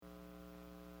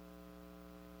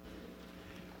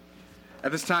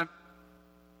At this time,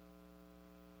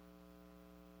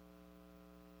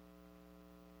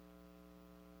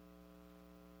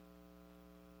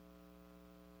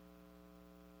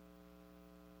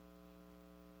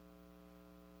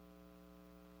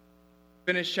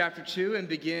 finish chapter 2 and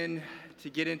begin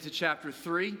to get into chapter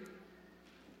 3.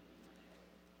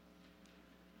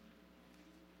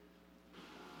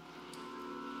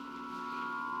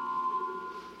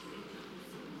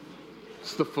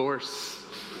 It's the force.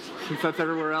 Since that's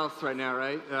everywhere else right now,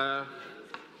 right?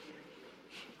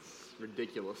 It's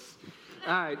ridiculous.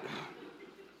 All right.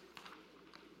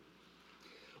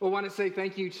 Well, I want to say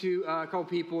thank you to a couple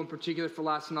people in particular for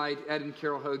last night, Ed and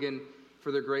Carol Hogan,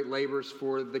 for their great labors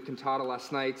for the cantata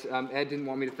last night. Ed didn't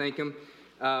want me to thank him,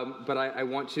 but I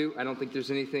want to. I don't think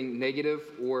there's anything negative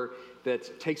or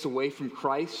that takes away from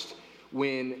Christ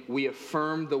when we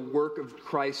affirm the work of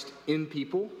Christ in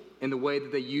people and the way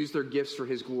that they use their gifts for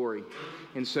his glory.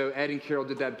 And so Ed and Carol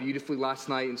did that beautifully last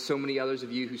night, and so many others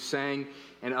of you who sang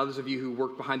and others of you who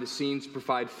worked behind the scenes to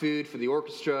provide food for the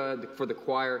orchestra, for the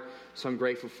choir. So I'm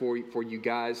grateful for you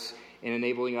guys and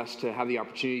enabling us to have the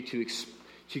opportunity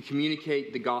to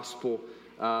communicate the gospel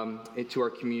to our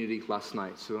community last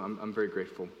night. So I'm very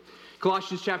grateful.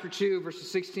 Colossians chapter 2, verses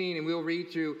 16, and we'll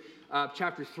read through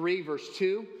chapter 3, verse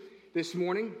 2 this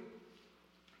morning.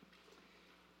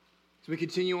 As we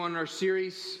continue on our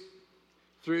series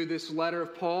through this letter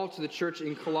of Paul to the church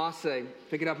in Colossae,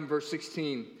 pick it up in verse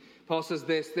 16. Paul says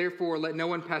this, "Therefore let no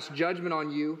one pass judgment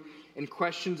on you in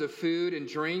questions of food and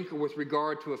drink or with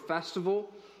regard to a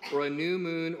festival or a new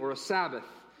moon or a Sabbath.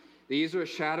 These are a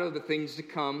shadow of the things to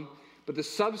come, but the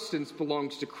substance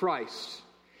belongs to Christ.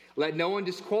 Let no one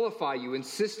disqualify you,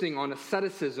 insisting on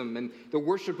asceticism and the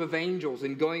worship of angels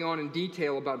and going on in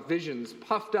detail about visions,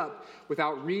 puffed up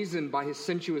without reason by his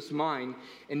sensuous mind,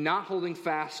 and not holding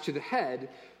fast to the head,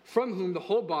 from whom the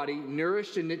whole body,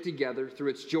 nourished and knit together through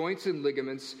its joints and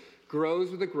ligaments,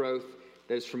 grows with a growth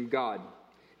that is from God.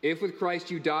 If with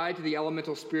Christ you died to the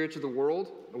elemental spirits of the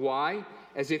world, why,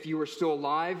 as if you were still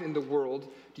alive in the world,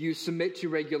 do you submit to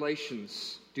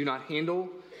regulations? Do not handle,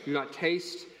 do not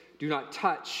taste, do not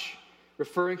touch,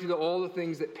 referring to all the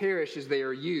things that perish as they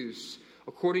are used,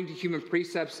 according to human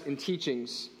precepts and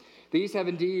teachings. These have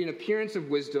indeed an appearance of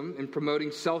wisdom in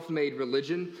promoting self-made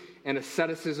religion and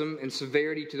asceticism and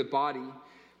severity to the body,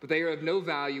 but they are of no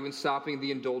value in stopping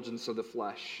the indulgence of the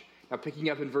flesh." Now picking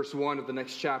up in verse 1 of the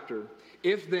next chapter.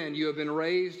 "If then you have been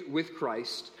raised with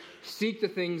Christ, seek the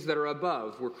things that are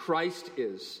above, where Christ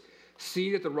is,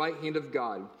 seated at the right hand of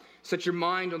God. Set your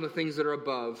mind on the things that are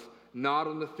above, not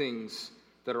on the things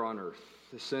that are on earth."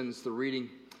 This ends the reading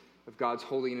of God's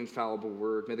holy and infallible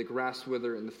word. May the grass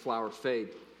wither and the flower fade,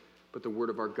 but the word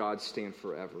of our God stand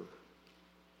forever.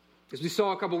 As we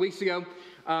saw a couple weeks ago,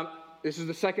 this is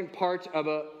the second part of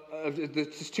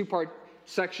this two-part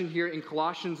section here in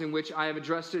Colossians in which I have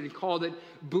addressed it and called it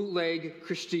bootleg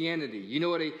Christianity. You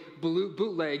know what a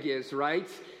bootleg is, right?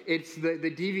 It's the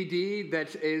DVD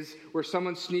that is where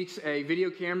someone sneaks a video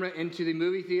camera into the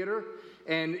movie theater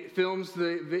and films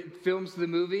the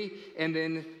movie and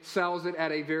then sells it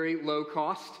at a very low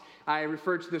cost. I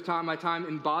referred to my time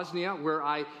in Bosnia, where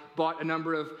I bought a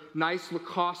number of nice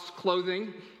Lacoste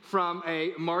clothing from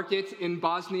a market in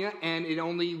Bosnia, and it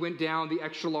only went down the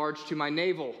extra large to my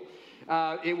navel.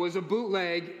 It was a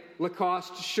bootleg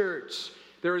Lacoste shirt.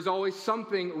 There is always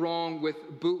something wrong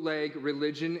with bootleg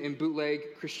religion and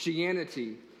bootleg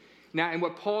Christianity. Now, and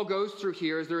what Paul goes through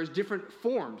here is there is different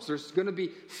forms. There's going to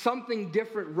be something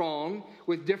different wrong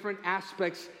with different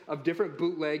aspects of different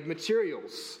bootleg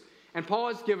materials. And Paul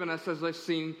has given us, as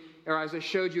I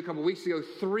showed you a couple weeks ago,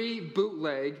 3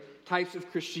 bootleg types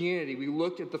of Christianity. We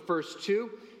looked at the first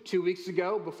 2 weeks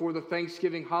ago before the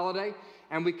Thanksgiving holiday,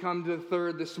 and we come to the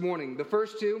third this morning. The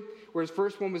first 2, where his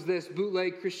first one was this,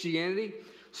 bootleg Christianity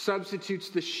substitutes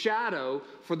the shadow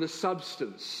for the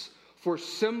substance, for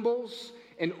symbols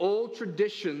and old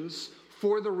traditions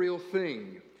for the real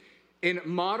thing. In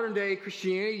modern day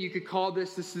Christianity, you could call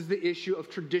this is the issue of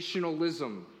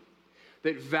traditionalism.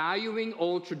 That valuing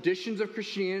old traditions of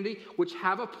Christianity, which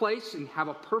have a place and have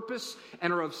a purpose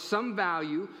and are of some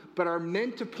value, but are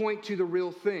meant to point to the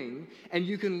real thing, and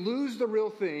you can lose the real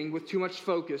thing with too much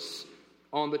focus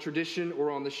on the tradition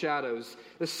or on the shadows.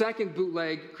 The second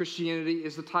bootleg Christianity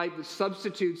is the type that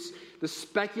substitutes the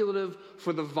speculative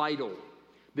for the vital.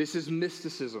 This is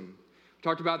mysticism. We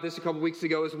talked about this a couple weeks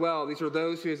ago as well. These are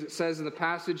those who, as it says in the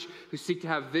passage, who seek to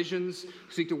have visions,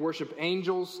 who seek to worship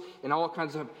angels, and all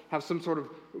kinds of have some sort of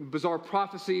bizarre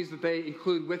prophecies that they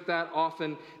include with that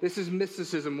often. This is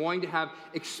mysticism, wanting to have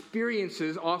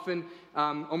experiences, often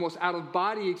almost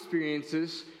out-of-body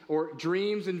experiences, or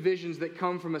dreams and visions that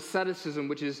come from asceticism,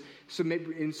 which is,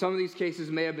 in some of these cases,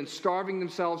 may have been starving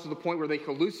themselves to the point where they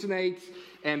hallucinate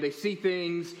and they see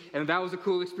things, and that was a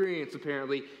cool experience,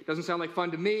 apparently. Doesn't sound like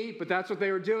fun to me, but that's what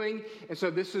they were doing, and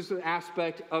so this is an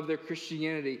aspect of their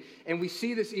Christianity. And we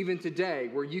see this even today,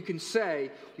 where you can say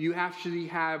you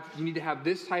need to have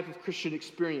this type of Christian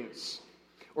experience,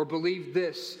 or believe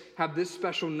this, have this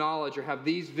special knowledge, or have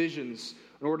these visions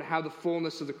in order to have the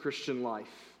fullness of the Christian life.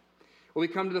 Well, we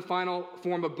come to the final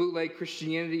form of bootleg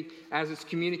Christianity as it's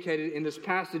communicated in this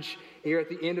passage here at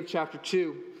the end of chapter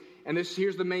 2. And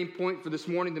here's the main point for this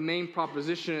morning, the main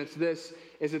proposition, is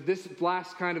that this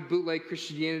last kind of bootleg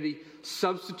Christianity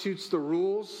substitutes the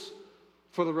rules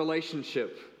for the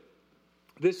relationship.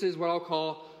 This is what I'll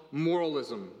call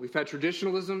moralism. We've had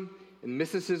traditionalism and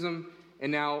mysticism,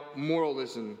 and now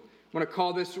moralism. I'm going to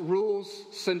call this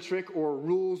rules-centric or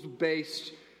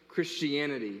rules-based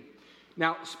Christianity.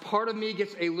 Now, part of me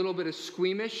gets a little bit of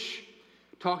squeamish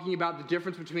talking about the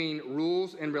difference between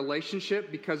rules and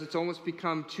relationship because it's almost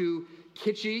become too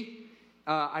kitschy.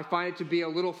 I find it to be a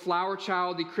little flower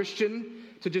childy Christian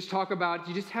to just talk about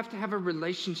you just have to have a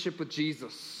relationship with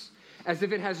Jesus, as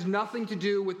if it has nothing to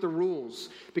do with the rules,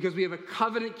 because we have a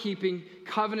covenant-keeping,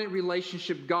 covenant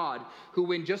relationship God who,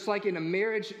 when just like in a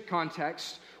marriage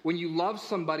context, when you love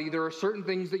somebody, there are certain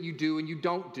things that you do and you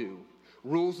don't do.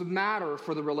 Rules matter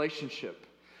for the relationship.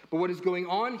 But what is going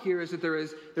on here is that there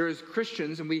is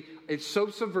Christians, and it's so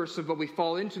subversive, but we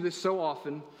fall into this so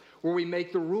often, where we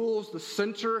make the rules the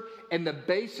center and the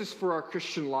basis for our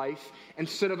Christian life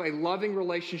instead of a loving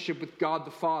relationship with God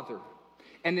the Father.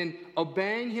 And then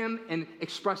obeying Him and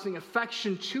expressing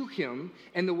affection to Him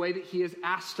in the way that He has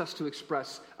asked us to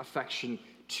express affection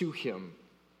to Him.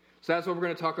 So that's what we're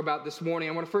going to talk about this morning.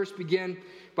 I want to first begin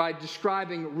by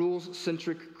describing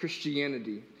rules-centric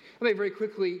Christianity. Let me very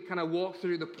quickly kind of walk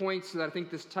through the points that I think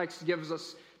this text gives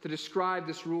us to describe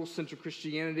this rules-centric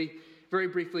Christianity. Very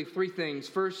briefly, 3 things.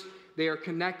 First, they are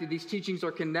connected. These teachings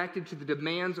are connected to the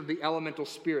demands of the elemental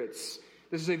spirits.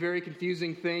 This is a very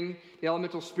confusing thing. The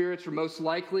elemental spirits are most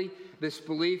likely this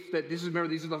belief that these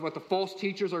are what the false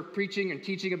teachers are preaching and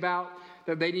teaching about,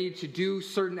 that they need to do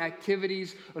certain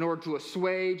activities in order to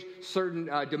assuage certain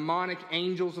demonic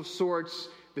angels of sorts.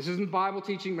 This isn't Bible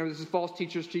teaching. Remember, this is false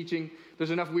teachers teaching.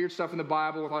 There's enough weird stuff in the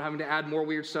Bible without having to add more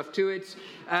weird stuff to it.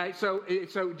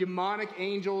 So demonic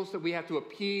angels that we have to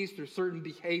appease through certain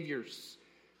behaviors.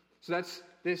 So that's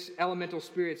this elemental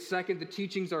spirit. Second, the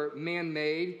teachings are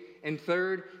man-made. And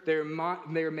third, they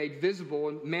are made visible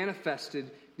and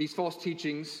manifested, these false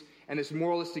teachings and this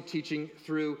moralistic teaching,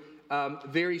 through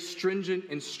very stringent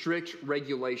and strict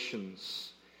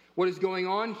regulations. What is going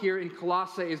on here in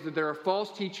Colossae is that there are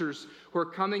false teachers who are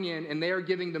coming in and they are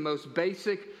giving the most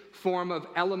basic form of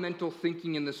elemental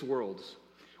thinking in this world,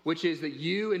 which is that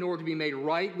you, in order to be made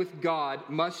right with God,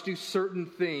 must do certain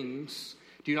things.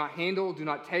 Do not handle, do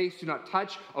not taste, do not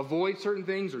touch, avoid certain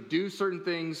things, or do certain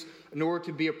things in order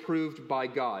to be approved by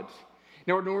God.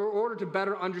 Now, in order to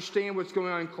better understand what's going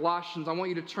on in Colossians, I want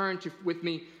you to turn with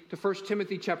me to 1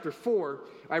 Timothy chapter 4.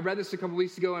 I read this a couple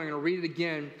weeks ago, and I'm going to read it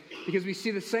again, because we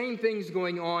see the same things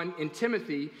going on in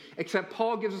Timothy, except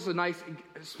Paul gives us a nice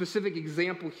specific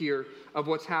example here of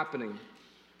what's happening.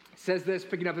 It says this,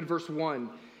 picking up in verse 1.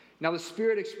 Now the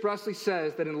Spirit expressly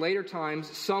says that in later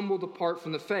times some will depart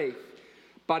from the faith,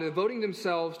 by devoting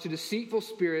themselves to deceitful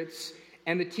spirits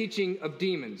and the teaching of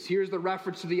demons. Here's the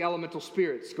reference to the elemental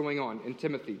spirits going on in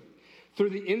Timothy.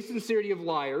 Through the insincerity of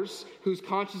liars, whose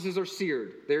consciences are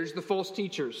seared. There's the false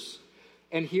teachers.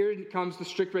 And here comes the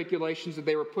strict regulations that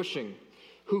they were pushing.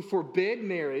 Who forbid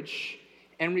marriage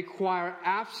and require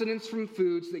abstinence from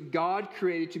foods that God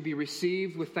created to be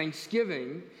received with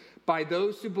thanksgiving by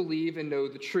those who believe and know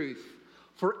the truth.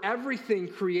 For everything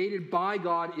created by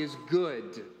God is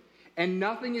good, and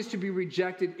nothing is to be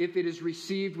rejected if it is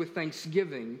received with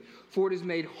thanksgiving, for it is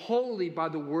made holy by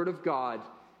the word of God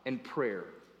and prayer.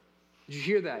 Did you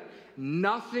hear that?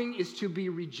 Nothing is to be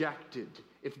rejected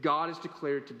if God is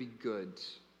declared to be good.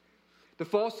 The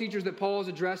false teachers that Paul is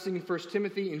addressing in 1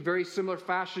 Timothy in very similar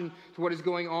fashion to what is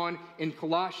going on in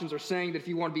Colossians are saying that if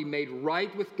you want to be made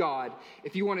right with God,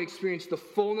 if you want to experience the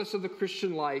fullness of the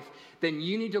Christian life, then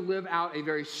you need to live out a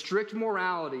very strict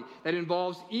morality that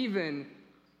involves even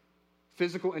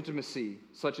physical intimacy,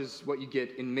 such as what you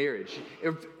get in marriage.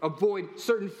 Avoid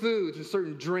certain foods and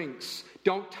certain drinks.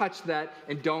 Don't touch that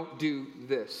and don't do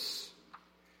this.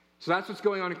 So that's what's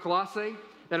going on in Colossae.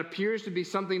 that appears to be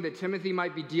something that Timothy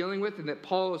might be dealing with and that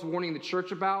Paul is warning the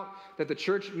church about, that the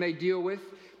church may deal with.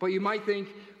 But you might think,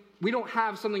 we don't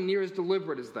have something near as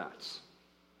deliberate as that.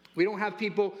 We don't have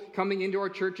people coming into our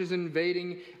churches and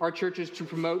invading our churches to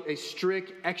promote a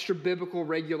strict, extra-biblical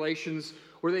regulations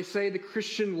where they say the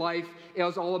Christian life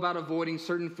is all about avoiding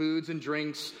certain foods and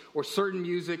drinks or certain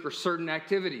music or certain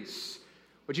activities.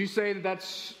 Would you say that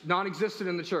that's non-existent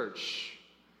in the church?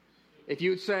 If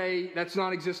you would say that's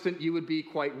non-existent, you would be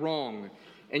quite wrong.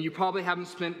 And you probably haven't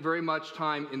spent very much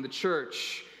time in the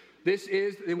church. This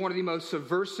is one of the most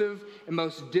subversive and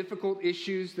most difficult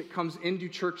issues that comes into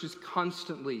churches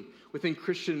constantly within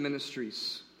Christian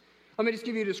ministries. Let me just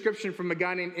give you a description from a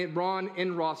guy named Ron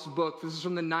Enroth's book. This is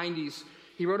from the 90s.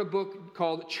 He wrote a book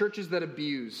called Churches That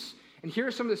Abuse. And here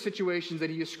are some of the situations that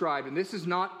he described. And this is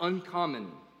not uncommon.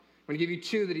 I'm going to give you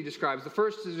two that he describes. The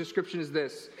first description is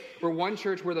this, where one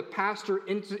church where the pastor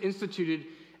instituted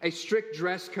a strict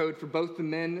dress code for both the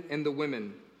men and the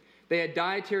women. They had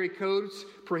dietary codes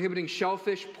prohibiting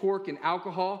shellfish, pork, and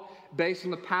alcohol based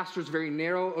on the pastor's very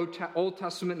narrow Old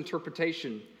Testament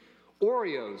interpretation.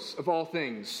 Oreos, of all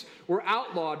things, were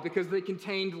outlawed because they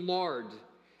contained lard,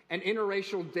 and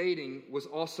interracial dating was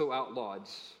also outlawed.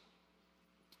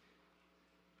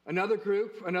 Another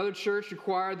church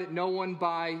required that no one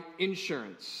buy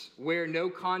insurance, wear no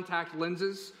contact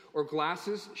lenses or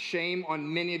glasses, shame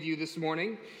on many of you this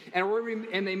morning,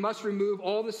 and they must remove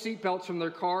all the seatbelts from their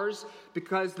cars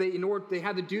because they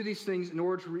had to do these things in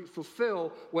order to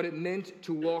fulfill what it meant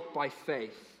to walk by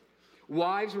faith.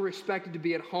 Wives were expected to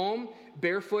be at home,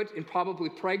 barefoot and probably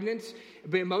pregnant,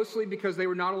 but mostly because they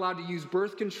were not allowed to use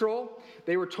birth control.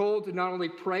 They were told to not only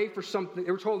pray for something,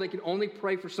 they were told they could only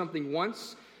pray for something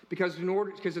once, because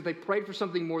if they prayed for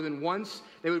something more than once,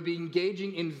 they would be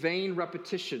engaging in vain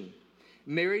repetition.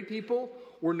 Married people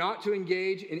were not to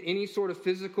engage in any sort of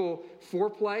physical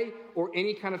foreplay or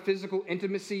any kind of physical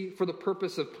intimacy for the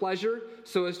purpose of pleasure,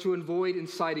 so as to avoid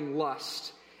inciting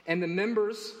lust. And the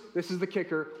members, this is the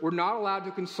kicker, were not allowed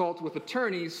to consult with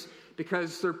attorneys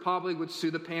because they probably would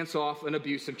sue the pants off an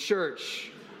abusive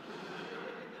church.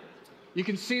 You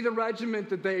can see the regiment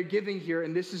that they are giving here,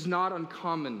 and this is not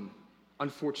uncommon,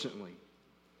 unfortunately.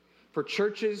 For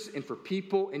churches and for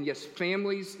people, and yes,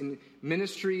 families and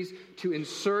ministries to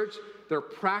insert their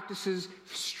practices,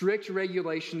 strict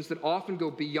regulations that often go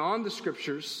beyond the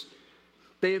scriptures.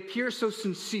 They appear so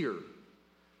sincere.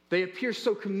 They appear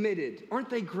so committed. Aren't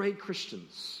they great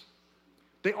Christians?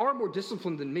 They are more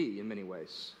disciplined than me in many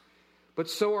ways. But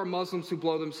so are Muslims who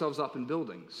blow themselves up in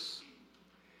buildings.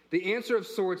 The answer of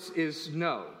sorts is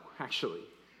no, actually.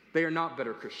 They are not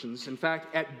better Christians. In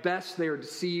fact, at best, they are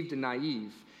deceived and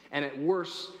naive. And at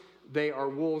worst, they are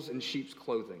wolves in sheep's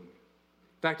clothing.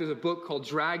 In fact, there's a book called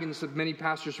Dragons that many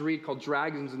pastors read called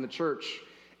Dragons in the Church.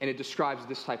 And it describes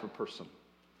this type of person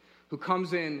who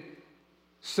comes in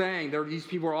saying these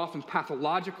people are often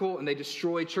pathological and they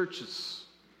destroy churches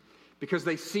because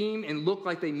they seem and look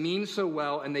like they mean so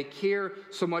well and they care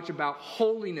so much about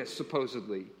holiness,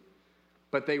 supposedly,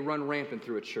 but they run rampant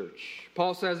through a church.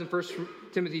 Paul says in 1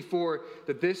 Timothy 4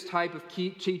 that this type of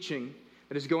teaching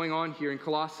that is going on here in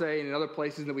Colossae and in other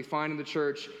places that we find in the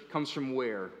church comes from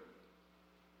where?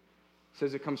 He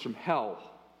says it comes from hell.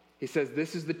 He says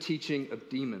this is the teaching of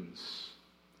demons.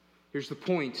 Here's the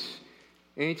point.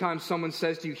 Anytime someone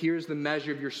says to you, here's the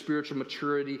measure of your spiritual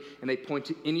maturity, and they point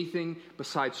to anything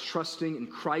besides trusting in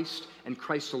Christ and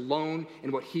Christ alone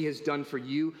and what he has done for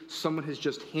you, someone has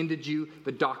just handed you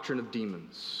the doctrine of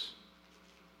demons.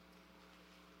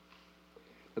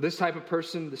 Now, this type of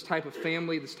person, this type of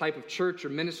family, this type of church or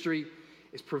ministry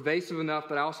is pervasive enough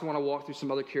that I also want to walk through some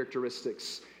other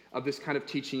characteristics of this kind of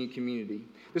teaching and community.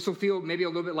 This will feel maybe a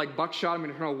little bit like buckshot. I'm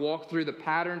going to kind of walk through the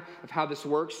pattern of how this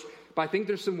works. But I think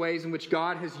there's some ways in which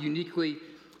God has uniquely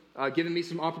given me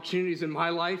some opportunities in my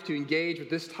life to engage with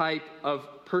this type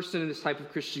of person and this type of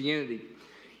Christianity.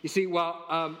 You see,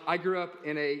 while I grew up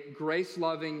in a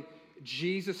grace-loving,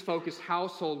 Jesus-focused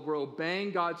household where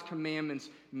obeying God's commandments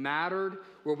mattered,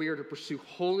 where we are to pursue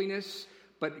holiness,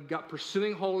 but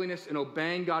pursuing holiness and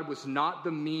obeying God was not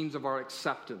the means of our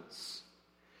acceptance.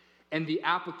 And the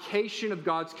application of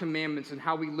God's commandments and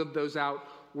how we live those out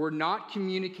were not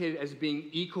communicated as being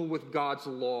equal with God's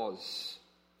laws.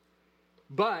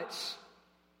 But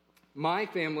my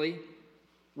family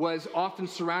was often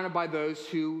surrounded by those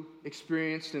who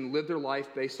experienced and lived their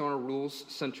life based on a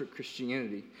rules-centric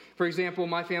Christianity. For example,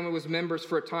 my family was members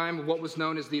for a time of what was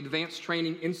known as the Advanced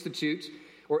Training Institute,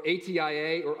 or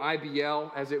ATIA, or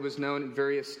IBL, as it was known at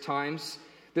various times.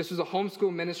 This was a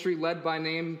homeschool ministry led by a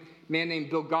man named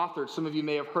Bill Gothard. Some of you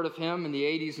may have heard of him in the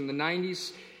 80s and the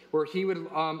 90s. where he would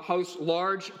host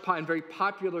large and very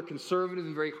popular conservative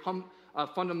and very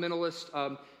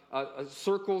fundamentalist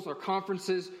circles or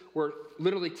conferences where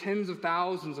literally tens of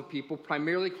thousands of people,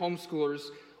 primarily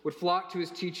homeschoolers, would flock to his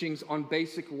teachings on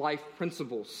basic life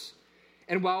principles.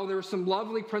 And while there were some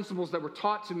lovely principles that were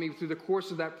taught to me through the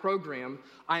course of that program,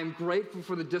 I am grateful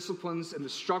for the disciplines and the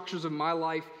structures of my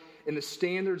life and the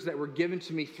standards that were given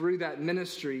to me through that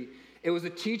ministry. It was a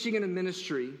teaching and a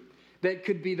ministry that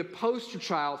could be the poster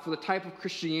child for the type of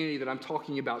Christianity that I'm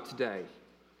talking about today.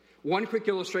 One quick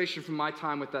illustration from my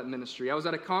time with that ministry. I was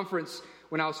at a conference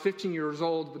when I was 15 years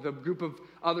old with a group of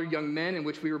other young men in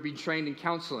which we were being trained in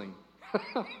counseling.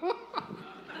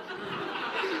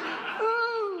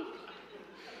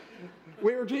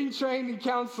 We were being trained in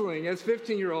counseling as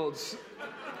 15-year-olds.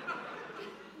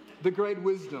 The great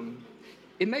wisdom.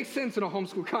 It makes sense in a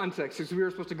homeschool context because we were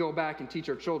supposed to go back and teach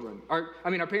our children. Our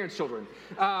parents' children.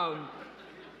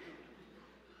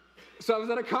 So I was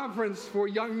at a conference for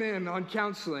young men on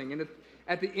counseling. And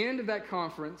at the end of that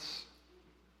conference,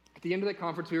 we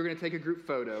were going to take a group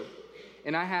photo.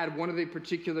 And I had one of the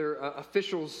particular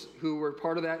officials who were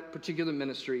part of that particular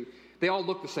ministry. They all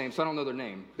look the same, so I don't know their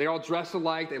name. They all dress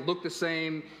alike. They look the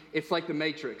same. It's like the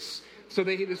Matrix. So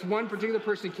this one particular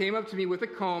person came up to me with a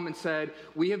comb and said,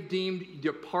 "We have deemed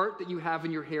the part that you have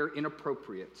in your hair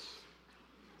inappropriate.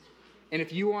 And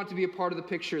if you want to be a part of the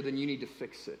picture, then you need to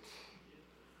fix it."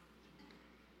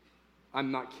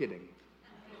 I'm not kidding.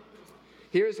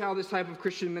 Here's how this type of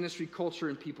Christian ministry culture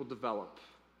and people develop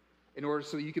in order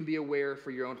so you can be aware for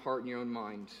your own heart and your own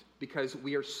mind, because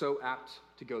we are so apt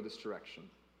to go this direction.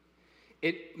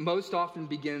 It most often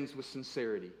begins with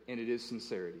sincerity, and it is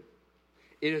sincerity.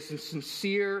 It is a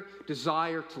sincere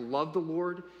desire to love the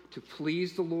Lord, to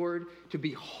please the Lord, to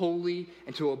be holy,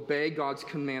 and to obey God's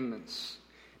commandments.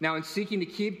 Now, in seeking to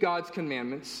keep God's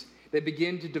commandments, they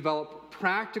begin to develop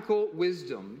practical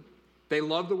wisdom. They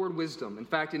love the word wisdom. In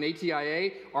fact, in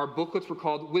ATIA, our booklets were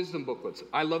called wisdom booklets.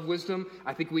 I love wisdom.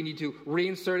 I think we need to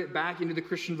reinsert it back into the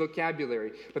Christian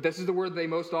vocabulary. But this is the word they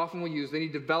most often will use. They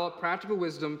need to develop practical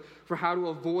wisdom for how to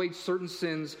avoid certain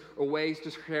sins or ways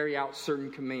to carry out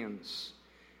certain commands.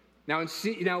 Now,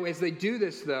 as they do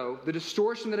this, though, the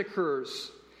distortion that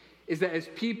occurs is that as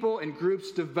people and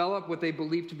groups develop what they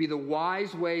believe to be the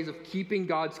wise ways of keeping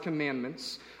God's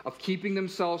commandments, of keeping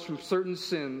themselves from certain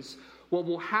sins, what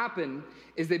will happen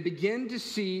is they begin to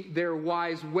see their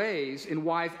wise ways and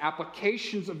wise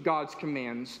applications of God's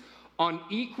commands on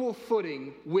equal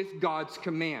footing with God's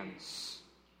commands.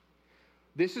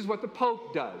 This is what the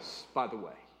Pope does, by the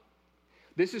way.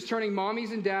 This is turning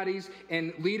mommies and daddies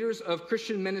and leaders of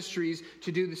Christian ministries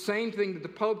to do the same thing that the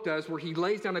Pope does, where he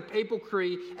lays down a papal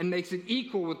creed and makes it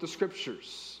equal with the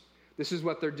Scriptures. This is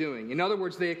what they're doing. In other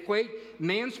words, they equate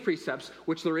man's precepts,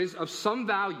 which there is of some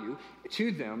value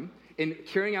to them, in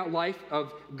carrying out life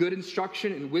of good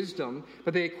instruction and wisdom,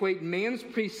 but they equate man's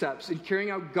precepts in carrying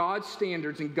out God's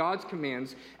standards and God's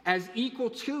commands as equal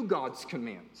to God's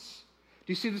commands.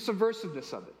 Do you see the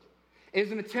subversiveness of it? It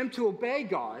is an attempt to obey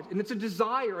God, and it's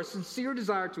a sincere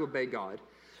desire to obey God,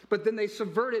 but then they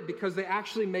subvert it because they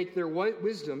actually make their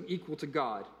wisdom equal to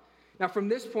God. Now, from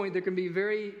this point, there can be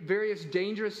various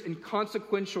dangerous and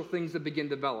consequential things that begin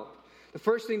to develop. The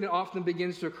first thing that often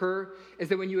begins to occur is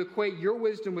that when you equate your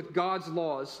wisdom with God's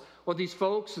laws, what these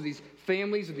folks or these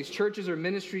families or these churches or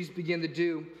ministries begin to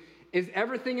do is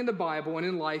everything in the Bible and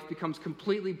in life becomes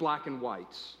completely black and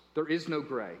white. There is no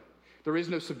gray. There is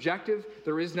no subjective.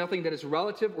 There is nothing that is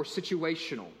relative or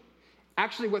situational.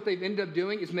 Actually, what they've ended up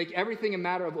doing is make everything a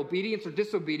matter of obedience or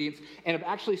disobedience, and have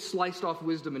actually sliced off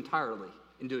wisdom entirely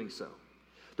in doing so.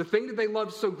 The thing that they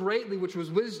loved so greatly, which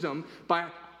was wisdom, by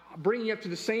bringing up to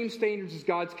the same standards as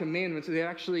God's commandments, they've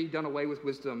actually done away with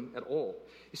wisdom at all.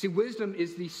 You see, wisdom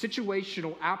is the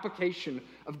situational application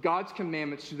of God's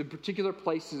commandments to the particular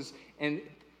places and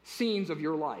scenes of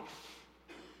your life.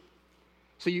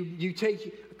 So you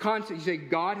take concept, you say,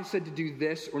 God has said to do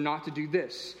this or not to do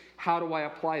this. How do I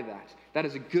apply that? That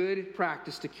is a good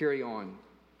practice to carry on.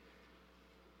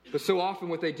 But so often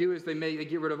what they do is they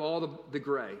get rid of all the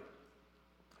gray.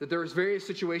 That there's various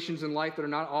situations in life that are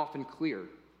not often clear.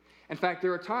 In fact,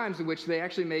 there are times in which they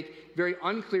actually make very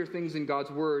unclear things in God's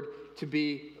word to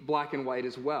be black and white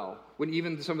as well, when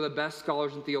even some of the best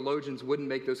scholars and theologians wouldn't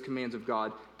make those commands of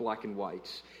God black and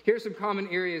white. Here are some common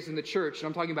areas in the church, and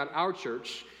I'm talking about our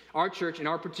church, and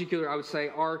our particular, I would say,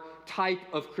 our type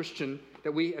of Christian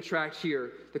that we attract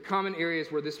here, the common areas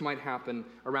where this might happen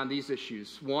around these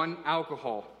issues. One,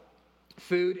 alcohol.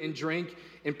 Food and drink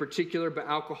in particular, but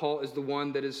alcohol is the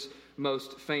one that is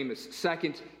most famous.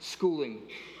 Second, schooling.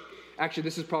 Actually,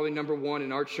 this is probably number one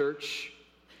in our church.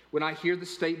 When I hear the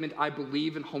statement, I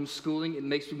believe in homeschooling, it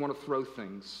makes me want to throw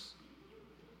things.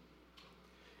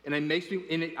 And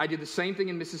I did the same thing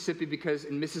in Mississippi, because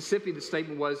in Mississippi the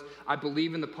statement was, I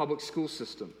believe in the public school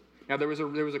system. Now there was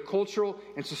a cultural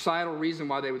and societal reason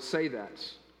why they would say that.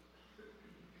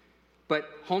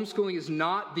 But homeschooling is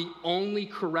not the only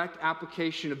correct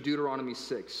application of Deuteronomy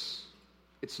 6.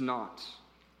 It's not.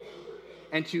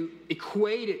 And to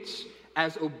equate it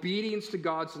as obedience to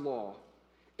God's law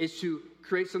is to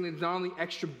create something that's not only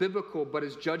extra biblical, but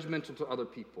is judgmental to other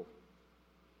people.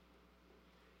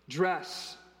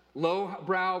 Dress,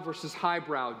 low-brow versus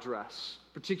high-brow dress,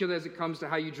 particularly as it comes to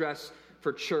how you dress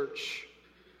for church.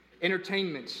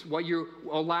 Entertainment, what you're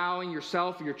allowing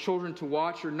yourself or your children to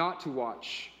watch or not to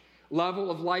watch.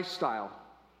 Level of lifestyle.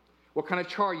 What kind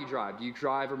of car you drive? Do you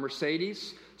drive a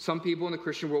Mercedes? Some people in the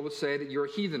Christian world would say that you're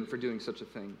a heathen for doing such a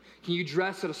thing. Can you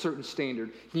dress at a certain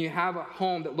standard? Can you have a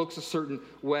home that looks a certain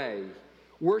way?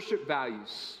 Worship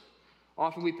values.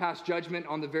 Often we pass judgment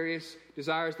on the various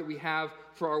desires that we have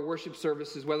for our worship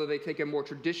services, whether they take a more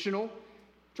traditional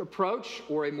approach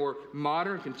or a more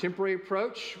modern, contemporary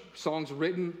approach, songs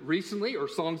written recently or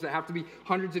songs that have to be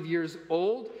hundreds of years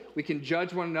old. We can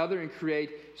judge one another and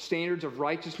create standards of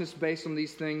righteousness based on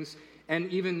these things, and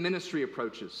even ministry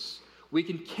approaches. We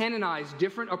can canonize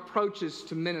different approaches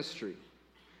to ministry.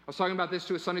 I was talking about this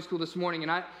to a Sunday school this morning,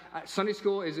 and Sunday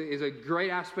school is a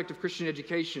great aspect of Christian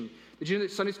education. Did you know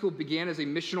that Sunday school began as a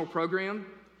missional program?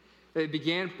 It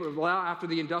began after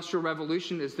the Industrial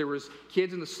Revolution, as there was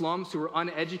kids in the slums who were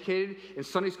uneducated, and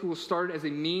Sunday school started as a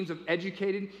means of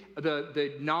educating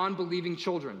the non-believing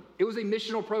children. It was a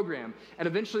missional program, and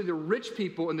eventually the rich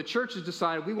people in the churches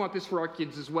decided, we want this for our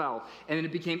kids as well. And then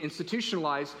it became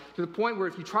institutionalized to the point where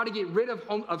if you try to get rid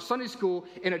of Sunday school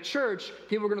in a church,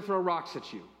 people are going to throw rocks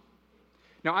at you.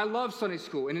 Now, I love Sunday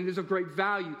school, and it is of great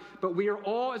value, but we are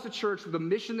all, as a church, the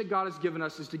mission that God has given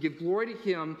us is to give glory to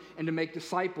Him and to make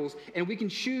disciples, and we can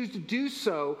choose to do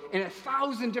so in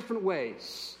 1,000 different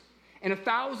ways, in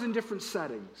 1,000 different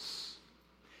settings.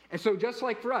 And so just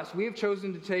like for us, we have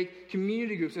chosen to take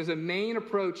community groups as a main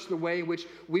approach to the way in which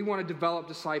we want to develop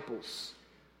disciples.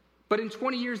 But in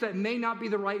 20 years, that may not be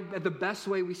the best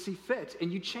way we see fit,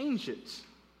 and you change it.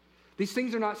 These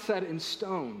things are not set in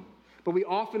stone. But we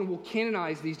often will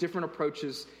canonize these different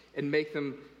approaches and make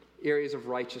them areas of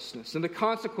righteousness. And the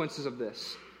consequences of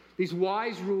this, these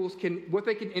wise rules what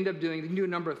they can end up doing, they can do a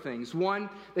number of things. One,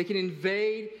 they can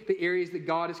invade the areas that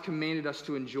God has commanded us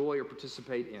to enjoy or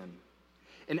participate in.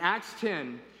 In Acts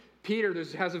 10, Peter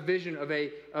has a vision of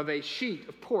a sheet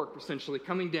of pork, essentially,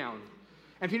 coming down.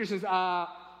 And Peter says, God,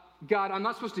 I'm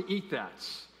not supposed to eat that.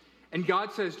 And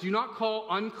God says, do not call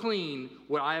unclean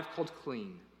what I have called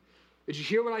clean. Did you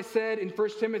hear what I said in 1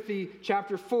 Timothy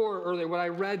chapter 4 earlier, what I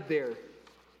read there? It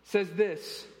says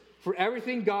this, for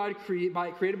everything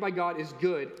created by God is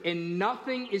good, and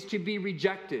nothing is to be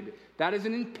rejected. That is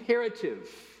an imperative.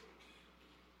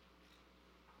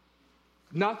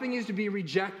 Nothing is to be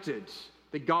rejected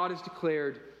that God has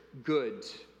declared good.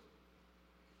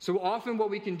 So often what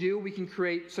we can do, we can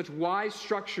create such wise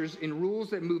structures and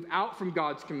rules that move out from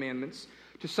God's commandments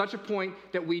to such a point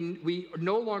that we are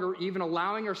no longer even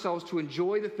allowing ourselves to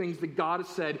enjoy the things that God has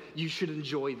said, you should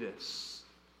enjoy this.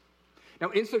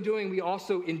 Now, in so doing,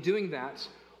 in doing that,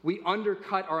 we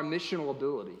undercut our missional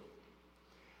ability.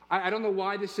 I don't know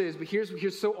why this is, but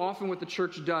here's so often what the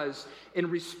church does. In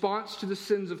response to the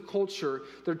sins of culture,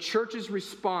 the church's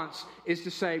response is to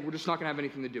say, we're just not going to have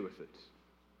anything to do with it.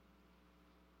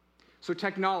 So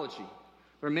technology.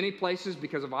 There are many places,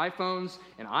 because of iPhones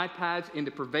and iPads and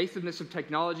the pervasiveness of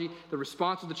technology, the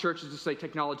response of the church is to say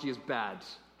technology is bad,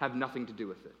 have nothing to do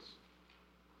with it.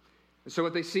 And so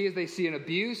what they see is they see an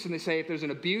abuse, and they say if there's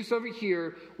an abuse over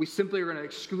here, we simply are going to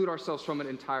exclude ourselves from it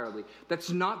entirely.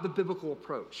 That's not the biblical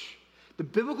approach. The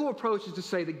biblical approach is to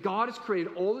say that God has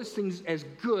created all these things as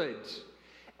good,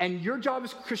 and your job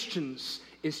as Christians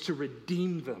is to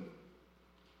redeem them.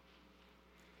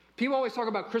 People always talk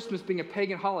about Christmas being a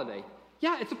pagan holiday.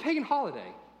 Yeah, it's a pagan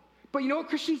holiday. But you know what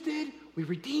Christians did? We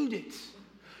redeemed it.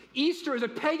 Easter is a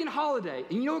pagan holiday.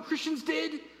 And you know what Christians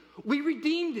did? We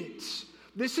redeemed it.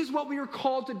 This is what we are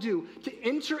called to do, to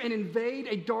enter and invade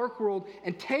a dark world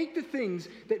and take the things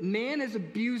that man is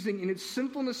abusing in its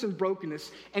sinfulness and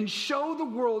brokenness and show the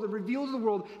world and reveal to the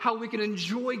world how we can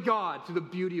enjoy God through the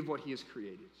beauty of what He has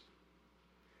created.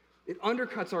 It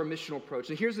undercuts our missional approach.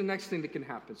 And here's the next thing that can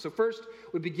happen. So first,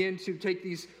 we begin to take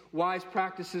these wise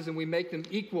practices and we make them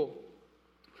equal.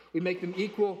 We make them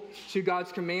equal to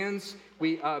God's commands.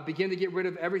 We begin to get rid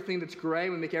of everything that's gray.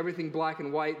 We make everything black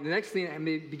and white. The next thing that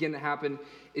may begin to happen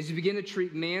is you begin to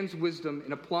treat man's wisdom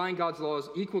in applying God's law as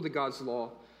equal to God's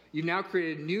law. You've now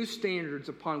created new standards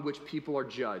upon which people are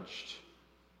judged.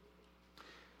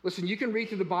 Listen, you can read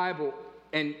through the Bible,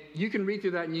 and you can read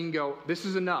through that and you can go, this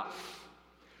is enough.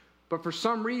 But for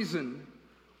some reason,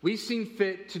 we seem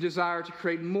fit to desire to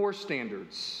create more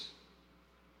standards.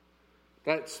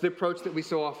 That's the approach that we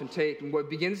so often take. And what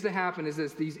begins to happen is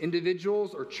as these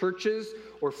individuals or churches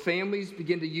or families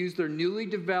begin to use their newly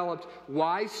developed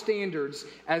wise standards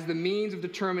as the means of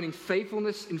determining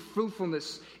faithfulness and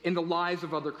fruitfulness in the lives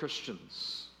of other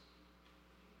Christians.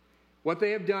 What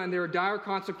they have done, there are dire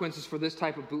consequences for this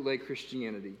type of bootleg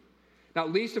Christianity.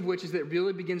 Not least of which is that it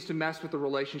really begins to mess with the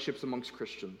relationships amongst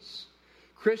Christians.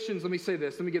 Christians, let me say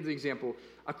this, let me give the example.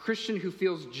 A Christian who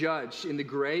feels judged in the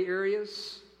gray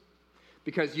areas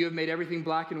because you have made everything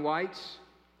black and white,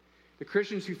 the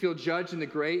Christians who feel judged in the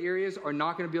gray areas are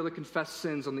not going to be able to confess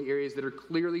sins on the areas that are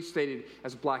clearly stated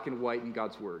as black and white in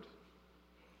God's Word.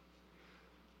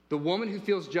 The woman who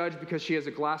feels judged because she has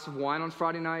a glass of wine on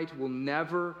Friday night will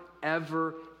never,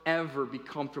 ever, ever be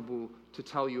comfortable to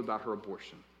tell you about her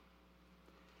abortion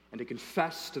and to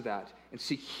confess to that and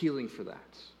seek healing for that.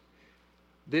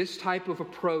 This type of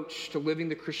approach to living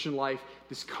the Christian life,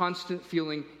 this constant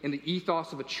feeling in the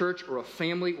ethos of a church or a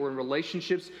family or in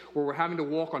relationships where we're having to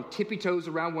walk on tippy toes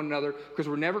around one another because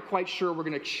we're never quite sure we're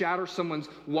going to shatter someone's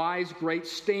wise, great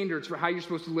standards for how you're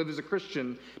supposed to live as a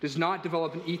Christian, does not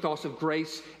develop an ethos of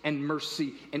grace and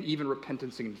mercy and even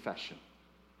repentance and confession.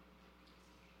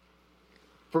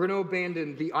 If we're going to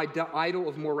abandon the idol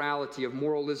of morality, of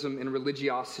moralism and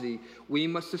religiosity, we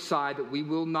must decide that we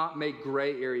will not make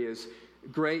gray areas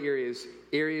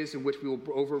in which we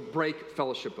will break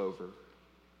fellowship over.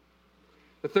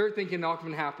 The third thing can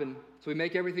often happen, so we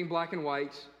make everything black and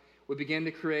white, we begin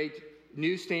to create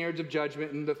new standards of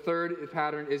judgment, and the third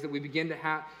pattern is that what begins to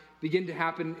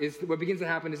happen is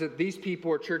that these people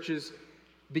or churches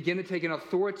begin to take an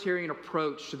authoritarian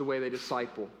approach to the way they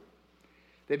disciple.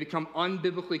 They become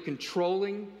unbiblically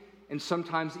controlling and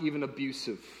sometimes even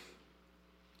abusive.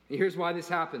 And here's why this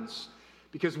happens.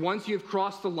 Because once you've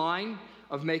crossed the line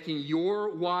of making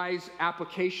your wise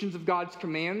applications of God's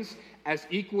commands as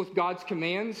equal with God's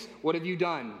commands, what have you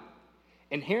done?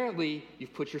 Inherently,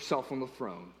 you've put yourself on the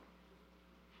throne.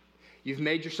 You've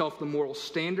made yourself the moral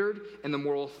standard and the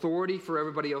moral authority for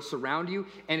everybody else around you,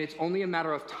 and it's only a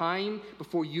matter of time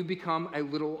before you become a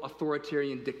little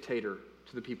authoritarian dictator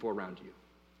to the people around you.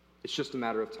 It's just a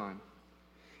matter of time.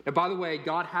 Now, by the way,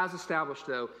 God has established,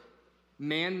 though,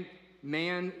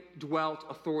 man-dwelt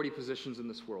authority positions in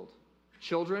this world.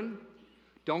 Children,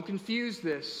 don't confuse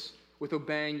this with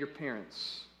obeying your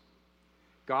parents.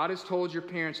 God has told your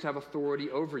parents to have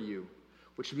authority over you,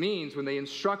 which means when they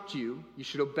instruct you, you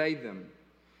should obey them.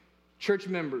 Church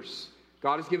members,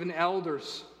 God has given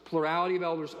elders, plurality of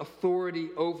elders, authority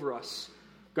over us.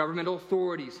 Governmental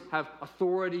authorities have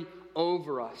authority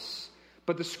over us.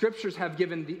 But the scriptures have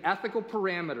given the ethical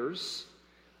parameters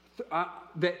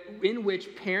that in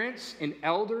which parents and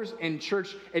elders and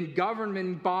church and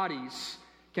government bodies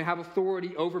can have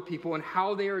authority over people and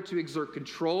how they are to exert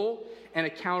control and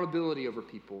accountability over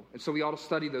people. And so we ought to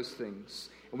study those things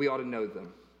and we ought to know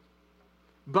them.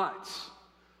 But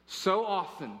so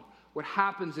often what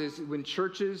happens is when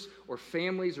churches or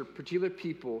families or particular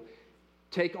people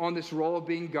take on this role of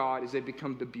being God is they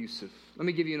become abusive. Let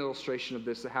me give you an illustration of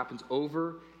this that happens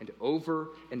over and over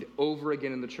and over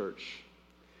again in the church.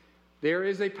 There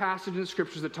is a passage in the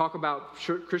scriptures that talk about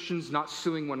Christians not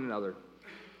suing one another.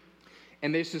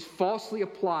 And this is falsely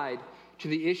applied to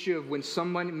the issue of when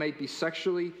someone may be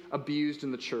sexually abused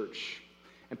in the church.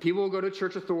 And people will go to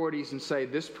church authorities and say,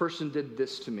 this person did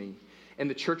this to me. And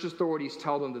the church authorities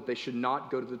tell them that they should not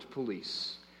go to the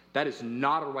police. That is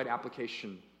not a right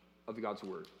application of God's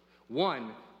word.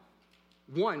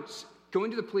 Once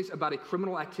going to the police about a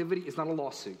criminal activity is not a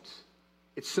lawsuit.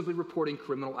 It's simply reporting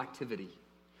criminal activity.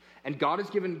 And God has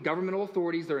given governmental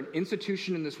authorities, they're an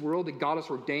institution in this world that God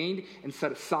has ordained and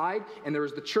set aside, and there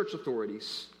is the church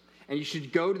authorities. And you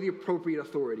should go to the appropriate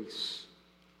authorities.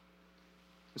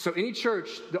 So any church,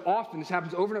 often this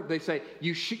happens over and over, they say,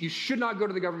 you should not go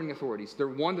to the governing authorities. They're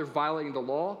violating the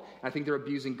law, and I think they're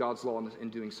abusing God's law in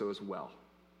doing so as well.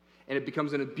 And it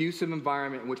becomes an abusive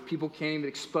environment in which people can't even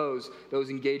expose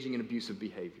those engaging in abusive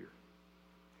behavior.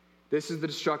 This is the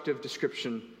destructive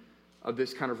description of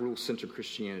this kind of rule-centered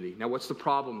Christianity. Now, what's the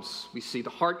problems we see? The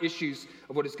heart issues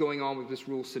of what is going on with this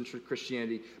rule-centered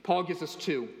Christianity. Paul gives us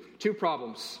two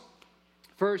problems.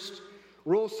 First,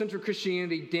 rule-centered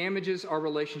Christianity damages our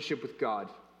relationship with God.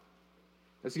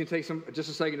 That's going to take just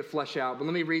a second to flesh out, but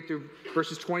let me read through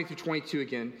verses 20 through 22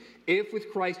 again. If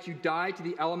with Christ you died to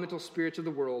the elemental spirits of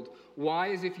the world,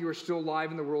 why, as if you are still alive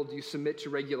in the world, do you submit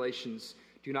to regulations?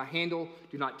 Do not handle,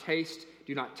 do not taste,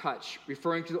 do not touch,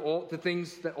 referring to all the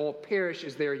things that all perish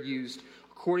as they are used,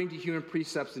 according to human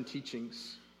precepts and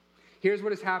teachings. Here's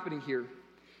what is happening here.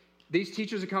 These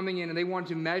teachers are coming in and they want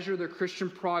to measure their Christian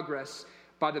progress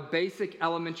by the basic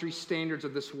elementary standards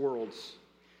of this world.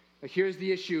 Now, here's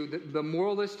the issue. The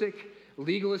moralistic,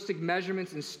 legalistic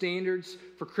measurements and standards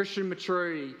for Christian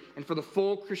maturity and for the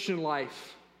full Christian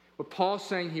life, what Paul's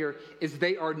saying here is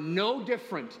they are no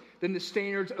different than the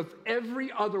standards of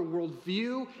every other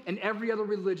worldview and every other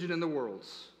religion in the world.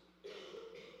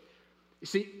 You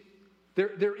see,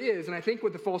 there is, and I think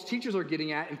what the false teachers are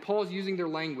getting at, and Paul's using their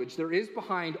language, there is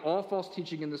behind all false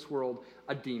teaching in this world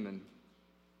a demon.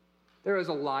 There is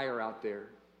a liar out there.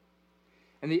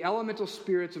 And the elemental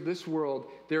spirits of this world,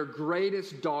 their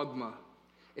greatest dogma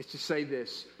is to say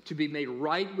this: to be made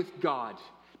right with God,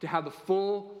 to have the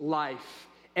full life.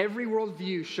 Every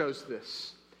worldview shows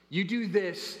this. You do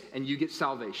this and you get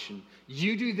salvation.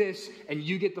 You do this and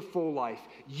you get the full life.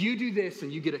 You do this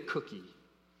and you get a cookie.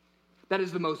 That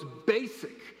is the most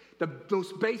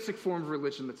basic form of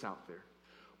religion that's out there.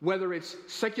 Whether it's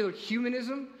secular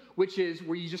humanism, which is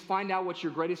where you just find out what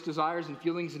your greatest desires and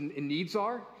feelings and needs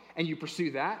are, and you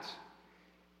pursue that.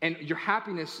 And your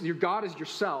happiness, your God is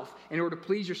yourself. In order to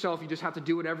please yourself, you just have to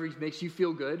do whatever makes you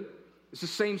feel good. It's the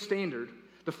same standard.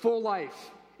 The full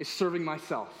life is serving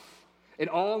myself and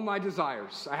all my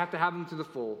desires. I have to have them to the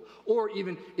full. Or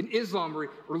even in Islam or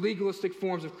legalistic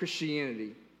forms of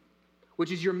Christianity,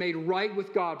 which is you're made right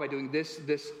with God by doing this,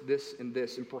 and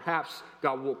this. And perhaps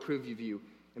God will approve of you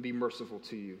and be merciful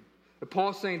to you. But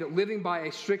Paul's saying that living by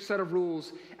a strict set of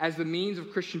rules as the means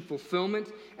of Christian fulfillment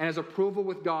and as approval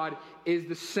with God is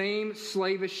the same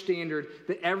slavish standard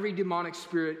that every demonic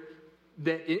spirit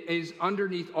that is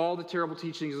underneath all the terrible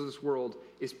teachings of this world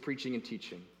is preaching and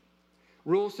teaching.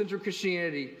 Rule-centered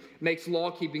Christianity makes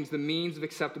law-keeping the means of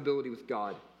acceptability with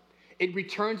God. It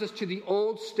returns us to the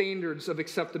old standards of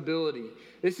acceptability.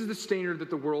 This is the standard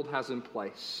that the world has in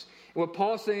place. And what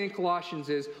Paul's saying in Colossians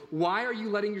is, why are you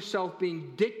letting yourself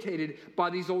being dictated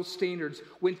by these old standards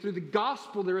when through the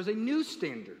gospel there is a new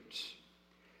standard?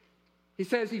 He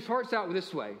says, he starts out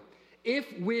this way: if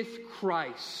with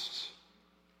Christ,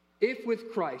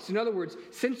 in other words,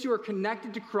 since you are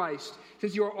connected to Christ,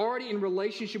 since you are already in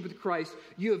relationship with Christ,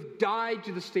 you have died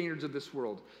to the standards of this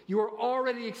world. You are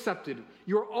already accepted.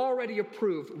 You are already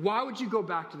approved. Why would you go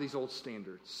back to these old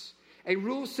standards? A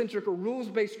rule-centric or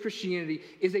rules-based Christianity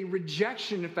is a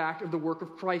rejection, in fact, of the work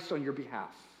of Christ on your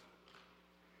behalf.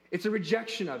 It's a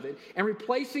rejection of it and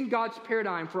replacing God's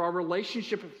paradigm for our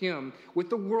relationship with Him with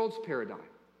the world's paradigm. Do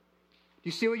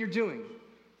you see what you're doing?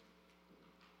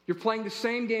 You're playing the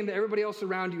same game that everybody else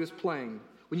around you is playing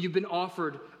when you've been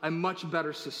offered a much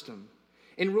better system.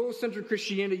 In rule-centered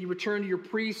Christianity, you return to your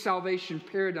pre-salvation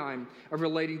paradigm of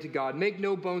relating to God. Make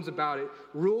no bones about it.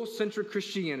 Rule-centered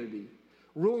Christianity,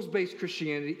 rules-based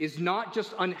Christianity is not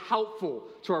just unhelpful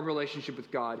to our relationship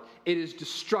with God. It is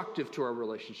destructive to our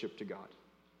relationship to God.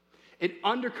 It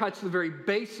undercuts the very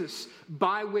basis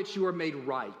by which you are made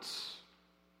right.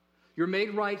 You're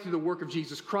made right through the work of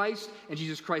Jesus Christ and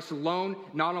Jesus Christ alone,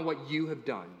 not on what you have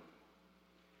done.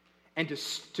 And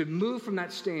to move from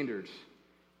that standard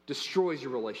destroys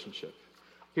your relationship.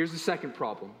 Here's the second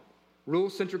problem.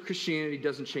 Rule-centered Christianity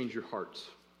doesn't change your heart.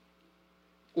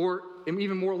 Or, in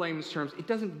even more layman's terms, it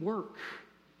doesn't work.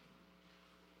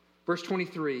 Verse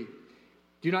 23,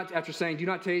 after saying, do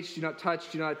not taste, do not touch,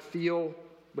 do not feel,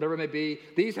 whatever it may be,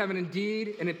 these have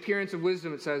indeed an appearance of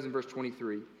wisdom, it says in verse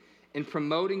 23. In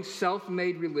promoting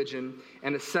self-made religion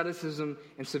and asceticism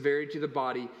and severity to the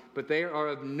body, but they are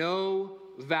of no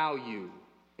value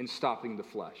in stopping the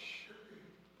flesh.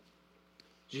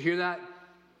 Did you hear that?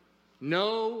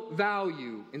 No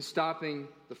value in stopping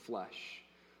the flesh.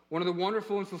 One of the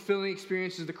wonderful and fulfilling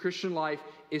experiences of the Christian life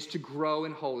is to grow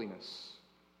in holiness.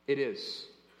 It is.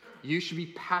 You should be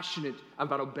passionate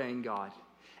about obeying God.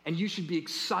 And you should be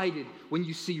excited when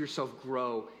you see yourself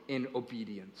grow in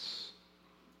obedience.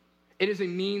 It is a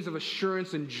means of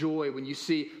assurance and joy when you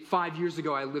see, 5 years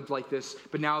ago I lived like this,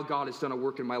 but now God has done a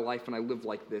work in my life and I live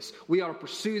like this. We ought to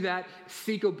pursue that,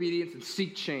 seek obedience, and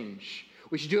seek change.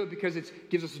 We should do it because it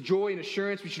gives us joy and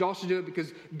assurance. We should also do it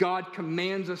because God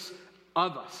commands us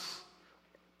of us.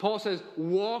 Paul says,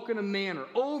 walk in a manner,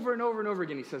 over and over and over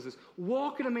again he says this,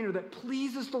 walk in a manner that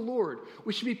pleases the Lord.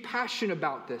 We should be passionate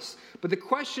about this. But the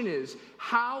question is,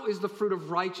 how is the fruit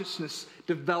of righteousness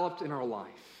developed in our life?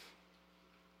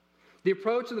 The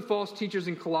approach of the false teachers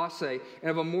in Colossae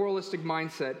and of a moralistic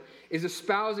mindset is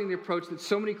espousing the approach that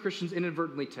so many Christians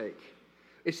inadvertently take.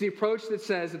 It's the approach that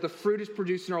says that the fruit is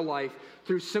produced in our life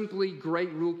through simply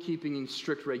great rule-keeping and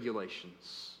strict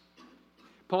regulations.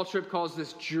 Paul Tripp calls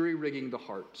this jury-rigging the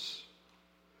heart.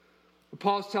 What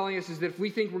Paul's telling us is that if we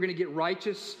think we're going to get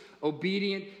righteous,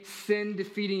 obedient,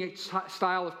 sin-defeating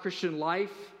style of Christian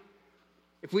life,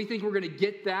 if we think we're going to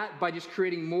get that by just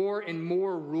creating more and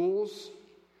more rules,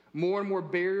 more and more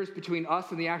barriers between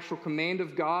us and the actual command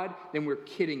of God, then we're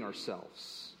kidding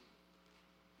ourselves.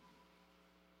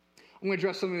 I'm going to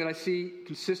address something that I see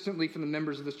consistently from the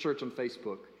members of this church on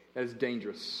Facebook that is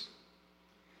dangerous.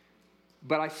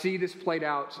 But I see this played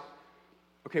out.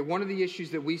 Okay, one of the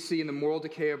issues that we see in the moral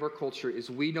decay of our culture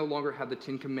is we no longer have the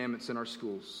Ten Commandments in our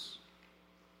schools.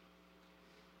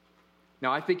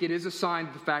 Now, I think it is a sign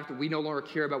of the fact that we no longer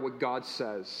care about what God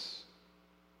says.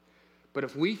 But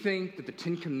if we think that the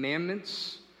Ten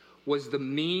Commandments was the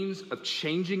means of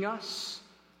changing us,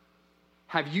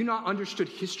 have you not understood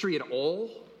history at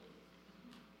all?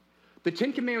 The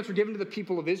Ten Commandments were given to the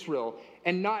people of Israel,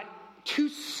 and not 2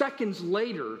 seconds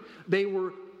later, they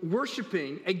were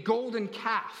worshiping a golden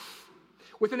calf.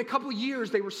 Within a couple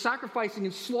years, they were sacrificing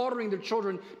and slaughtering their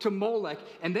children to Molech,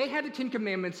 and they had the Ten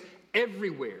Commandments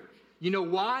everywhere. You know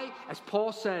why? As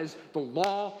Paul says, the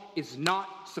law is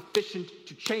not sufficient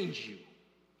to change you.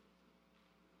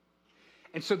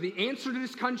 And so the answer to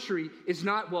this country is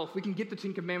not, well, if we can get the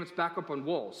Ten Commandments back up on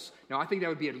walls. Now, I think that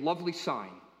would be a lovely sign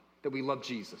that we love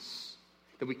Jesus,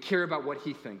 that we care about what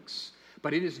he thinks.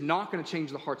 But it is not going to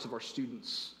change the hearts of our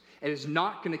students. It is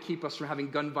not going to keep us from having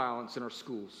gun violence in our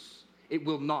schools. It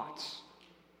will not.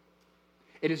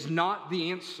 It is not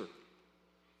the answer.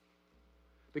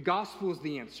 The gospel is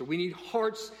the answer. We need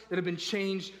hearts that have been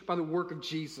changed by the work of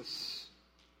Jesus.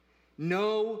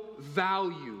 No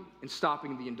value in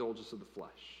stopping the indulgence of the flesh.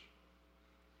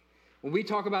 When we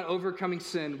talk about overcoming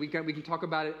sin, we can talk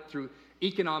about it through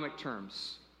economic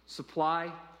terms.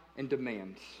 Supply and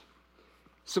demand.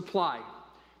 Supply.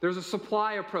 There's a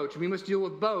supply approach. We must deal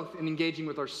with both in engaging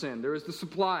with our sin. There is the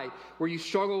supply where you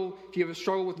struggle, if you have a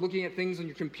struggle with looking at things on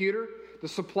your computer, the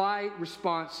supply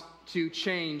response to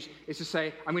change is to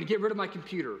say, I'm going to get rid of my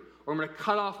computer, or I'm going to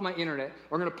cut off my internet,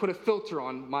 or I'm going to put a filter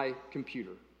on my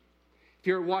computer. If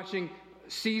you're watching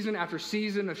season after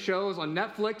season of shows on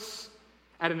Netflix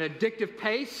at an addictive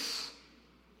pace,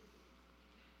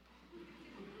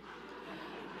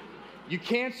 you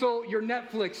cancel your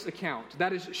Netflix account.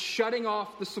 That is shutting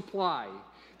off the supply.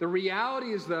 The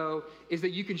reality is, though, is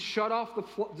that you can shut off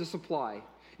the supply.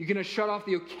 You can shut off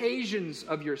the occasions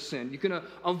of your sin. You can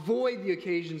avoid the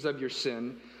occasions of your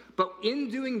sin. But in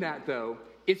doing that, though,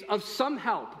 it's of some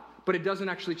help, but it doesn't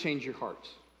actually change your heart.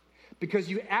 Because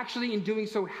you actually, in doing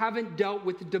so, haven't dealt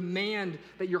with the demand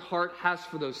that your heart has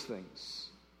for those things.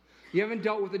 You haven't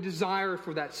dealt with the desire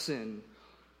for that sin.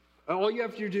 All you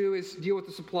have to do is deal with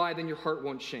the supply, then your heart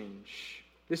won't change.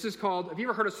 This is called, have you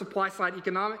ever heard of supply-side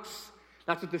economics?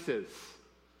 That's what this is.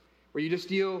 Where you just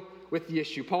deal with the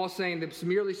issue. Paul's saying that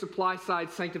merely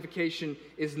supply-side sanctification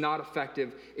is not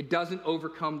effective. It doesn't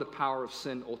overcome the power of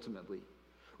sin ultimately.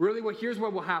 Really, here's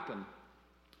what will happen.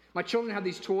 My children have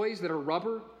these toys that are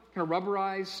rubber, kind of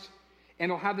rubberized,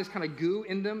 and they'll have this kind of goo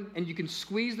in them, and you can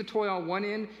squeeze the toy on one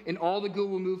end, and all the goo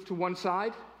will move to one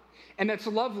side. And that's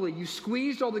lovely. You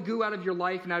squeezed all the goo out of your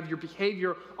life and out of your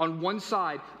behavior on one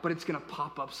side, but it's going to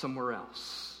pop up somewhere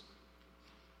else.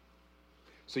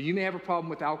 So you may have a problem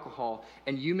with alcohol,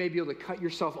 and you may be able to cut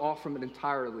yourself off from it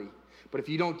entirely. But if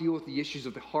you don't deal with the issues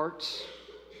of the heart,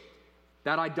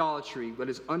 that idolatry that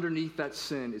is underneath that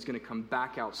sin is going to come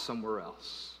back out somewhere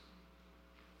else.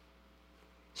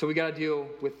 So we got to deal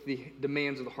with the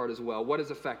demands of the heart as well. What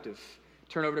is effective?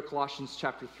 Turn over to Colossians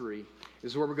chapter 3.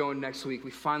 This is where we're going next week.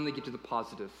 We finally get to the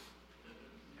positive.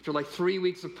 After like 3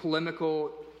 weeks of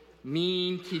polemical,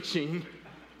 mean teaching,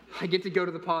 I get to go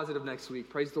to the positive next week.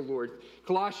 Praise the Lord.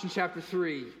 Colossians chapter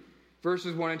 3,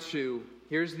 verses 1 and 2.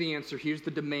 Here's the answer. Here's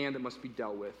the demand that must be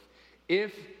dealt with.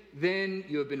 If then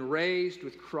you have been raised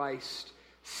with Christ,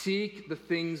 seek the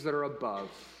things that are above,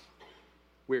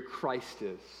 where Christ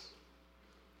is.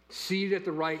 Seated at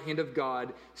the right hand of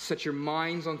God, set your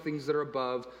minds on things that are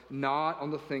above, not on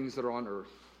the things that are on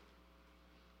earth.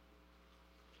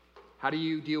 How do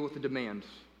you deal with the demand?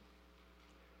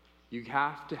 You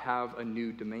have to have a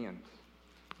new demand.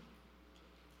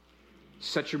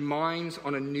 Set your minds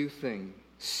on a new thing.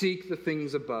 Seek the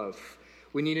things above.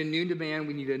 We need a new demand.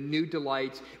 We need a new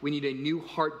delight. We need a new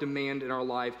heart demand in our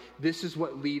life. This is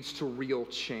what leads to real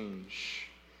change.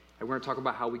 And we're going to talk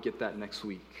about how we get that next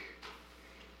week.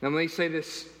 Now, let me say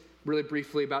this really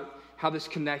briefly about how this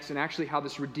connects and actually how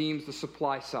this redeems the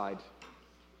supply side.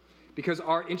 Because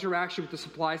our interaction with the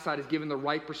supply side is given the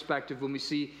right perspective when we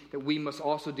see that we must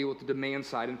also deal with the demand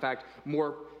side. In fact,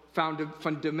 more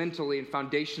fundamentally and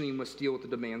foundationally, we must deal with the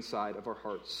demand side of our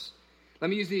hearts. Let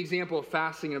me use the example of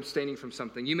fasting and abstaining from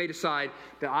something. You may decide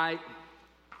that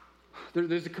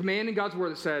there's a command in God's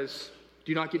word that says,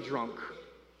 do not get drunk.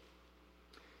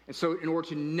 And so in order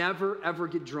to never, ever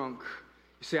get drunk,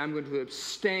 you say, I'm going to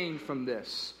abstain from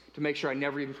this to make sure I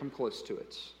never even come close to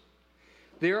it.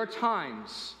 There are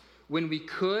times when we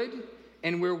could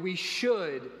and where we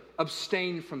should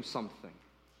abstain from something.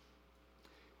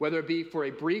 Whether it be for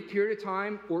a brief period of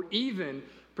time or even,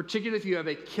 particularly if you have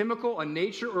a chemical, a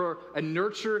nature, or a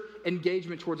nurture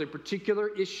engagement towards a particular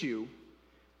issue,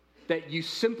 that you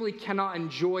simply cannot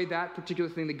enjoy that particular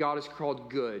thing that God has called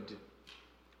good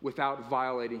without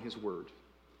violating his word.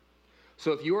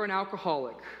 So if you are an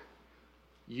alcoholic,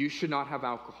 you should not have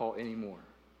alcohol anymore.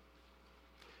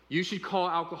 You should call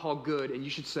alcohol good, and you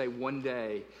should say, one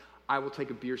day I will take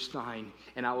a beer stein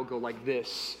and I will go like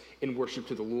this in worship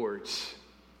to the Lord.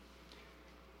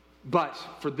 But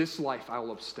for this life I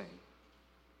will abstain.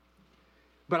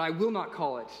 But I will not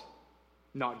call it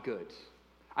not good.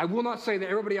 I will not say that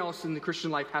everybody else in the Christian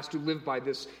life has to live by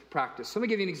this practice. Let me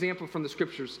give you an example from the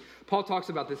scriptures. Paul talks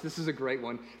about this. This is a great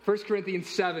one. 1 Corinthians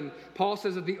 7, Paul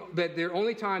says that the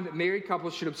only time that married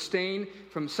couples should abstain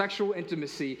from sexual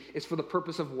intimacy is for the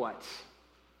purpose of what?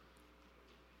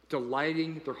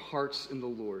 Delighting their hearts in the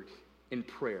Lord in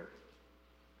prayer.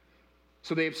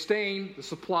 So they abstain, the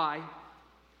supply,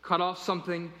 cut off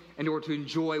something in order to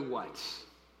enjoy what?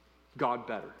 God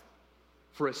better.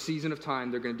 For a season of time,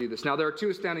 they're going to do this. Now, there are two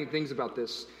astounding things about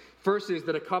this. First is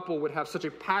that a couple would have such a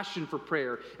passion for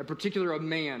prayer, in particular a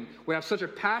man would have such a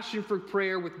passion for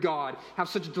prayer with God, have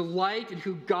such a delight in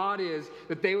who God is,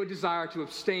 that they would desire to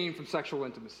abstain from sexual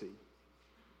intimacy.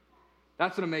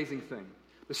 That's an amazing thing.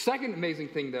 The second amazing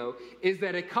thing, though, is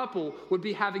that a couple would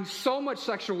be having so much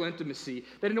sexual intimacy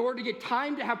that in order to get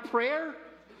time to have prayer,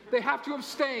 they have to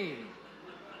abstain.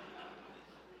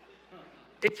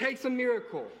 It takes a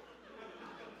miracle.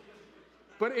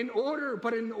 But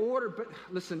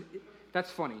listen, that's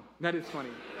funny. That is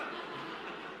funny.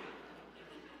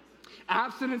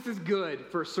 Abstinence is good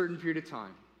for a certain period of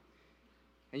time.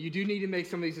 And you do need to make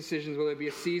some of these decisions, whether it be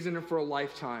a season or for a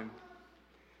lifetime.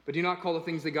 But do not call the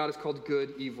things that God has called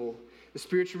good evil. The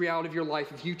spiritual reality of your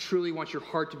life, if you truly want your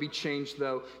heart to be changed,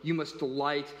 though, you must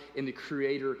delight in the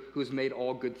Creator who has made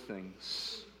all good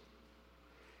things.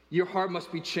 Your heart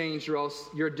must be changed, or else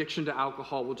your addiction to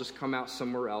alcohol will just come out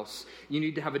somewhere else. You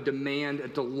need to have a demand, a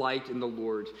delight in the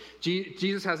Lord.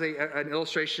 Jesus has an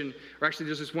illustration, or actually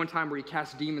there's this one time where he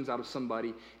casts demons out of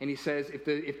somebody, and he says if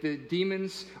the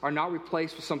demons are not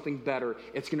replaced with something better,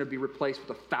 it's going to be replaced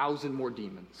with 1,000 more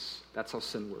demons. That's how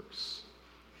sin works.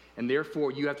 And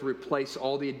therefore, you have to replace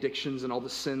all the addictions and all the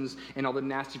sins and all the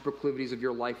nasty proclivities of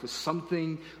your life with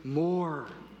something more,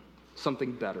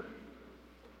 something better.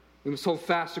 We must hold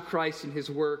fast to Christ and his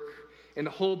work, and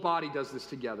the whole body does this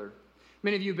together.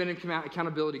 Many of you have been in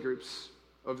accountability groups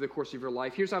over the course of your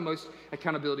life. Here's how most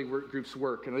accountability groups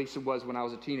work, and at least it was when I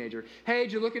was a teenager. Hey,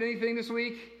 did you look at anything this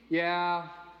week? Yeah,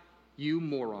 you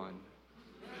moron.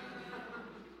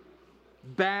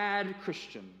 Bad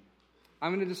Christian.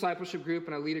 I'm in a discipleship group,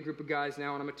 and I lead a group of guys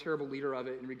now, and I'm a terrible leader of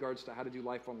it in regards to how to do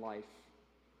life on life.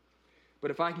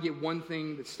 But if I can get one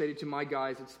thing that's stated to my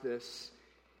guys, it's this.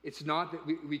 It's not that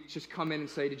we just come in and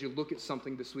say, did you look at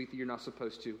something this week that you're not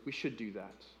supposed to? We should do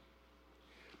that.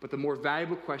 But the more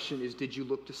valuable question is, did you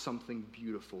look to something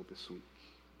beautiful this week?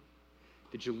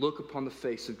 Did you look upon the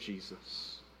face of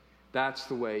Jesus? That's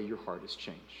the way your heart is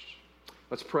changed.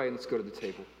 Let's pray and let's go to the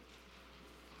table.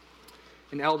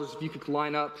 And elders, if you could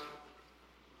line up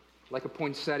like a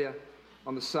poinsettia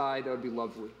on the side, that would be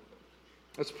lovely.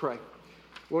 Let's pray.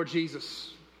 Lord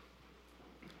Jesus,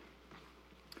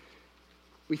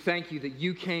 we thank you that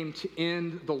you came to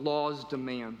end the law's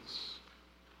demands,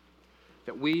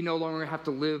 that we no longer have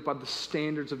to live by the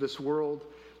standards of this world,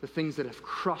 the things that have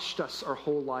crushed us our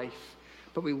whole life,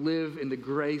 but we live in the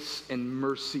grace and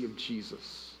mercy of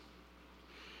Jesus,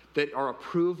 that our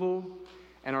approval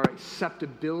and our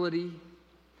acceptability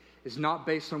is not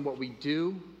based on what we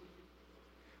do,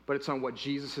 but it's on what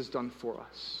Jesus has done for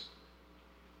us.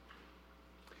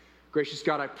 Gracious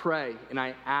God, I pray and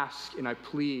I ask and I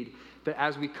plead that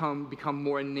as we become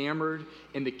more enamored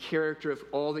in the character of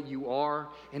all that you are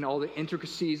and all the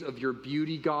intricacies of your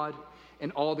beauty, God,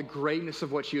 and all the greatness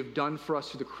of what you have done for us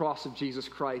through the cross of Jesus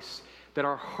Christ, that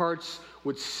our hearts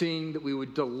would sing, that we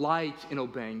would delight in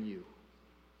obeying you,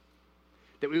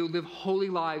 that we would live holy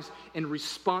lives in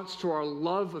response to our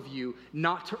love of you,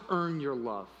 not to earn your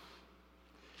love,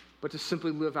 but to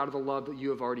simply live out of the love that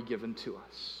you have already given to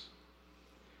us.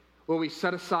 Lord, we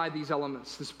set aside these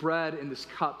elements, this bread and this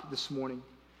cup this morning,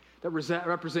 that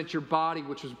represent your body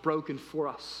which was broken for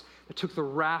us, that took the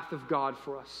wrath of God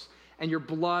for us. and your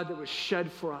blood that was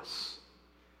shed for us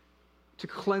to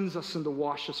cleanse us and to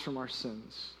wash us from our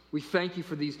sins. We thank you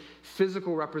for these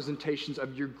physical representations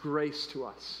of your grace to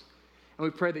us. And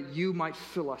we pray that you might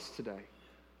fill us today.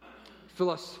 Fill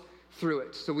us through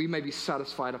it so we may be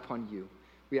satisfied upon you.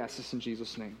 We ask this in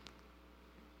Jesus' name.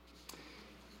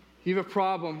 If you have a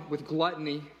problem with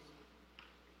gluttony,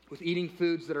 with eating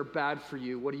foods that are bad for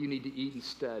you, what do you need to eat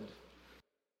instead?